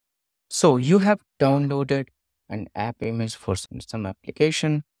So you have downloaded an app image for some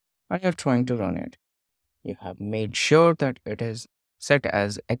application and you're trying to run it. You have made sure that it is set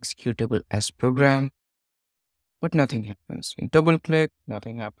as executable as program, but nothing happens. You double click,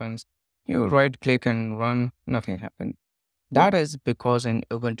 nothing happens. You right click and run, nothing happens. That is because in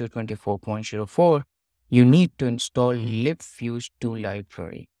Ubuntu 24.04, you need to install libfuse2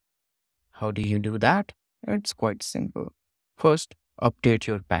 library. How do you do that? It's quite simple. First, update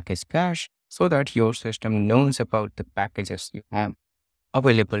your package cache so that your system knows about the packages you have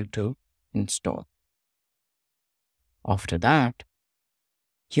available to install. After that,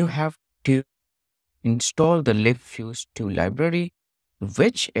 you have to install the libfuse2 library,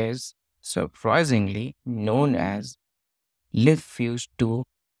 which is surprisingly known as libfuse2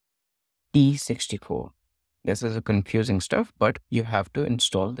 T64. This is a confusing stuff, but you have to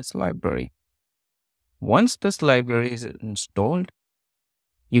install this library. Once this library is installed,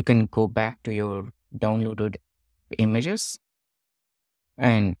 you can go back to your downloaded images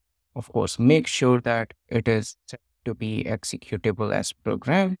and of course make sure that it is set to be executable as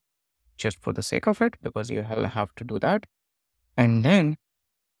program just for the sake of it, because you have to do that. And then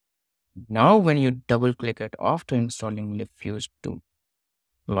now when you double click it after installing libfuse2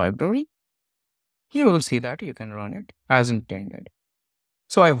 library, you will see that you can run it as intended.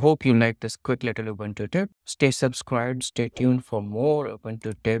 So I hope you like this quick little Ubuntu tip. Stay subscribed, stay tuned for more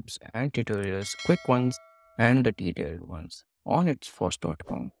Ubuntu tips and tutorials, quick ones and the detailed ones on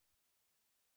itsforce.com.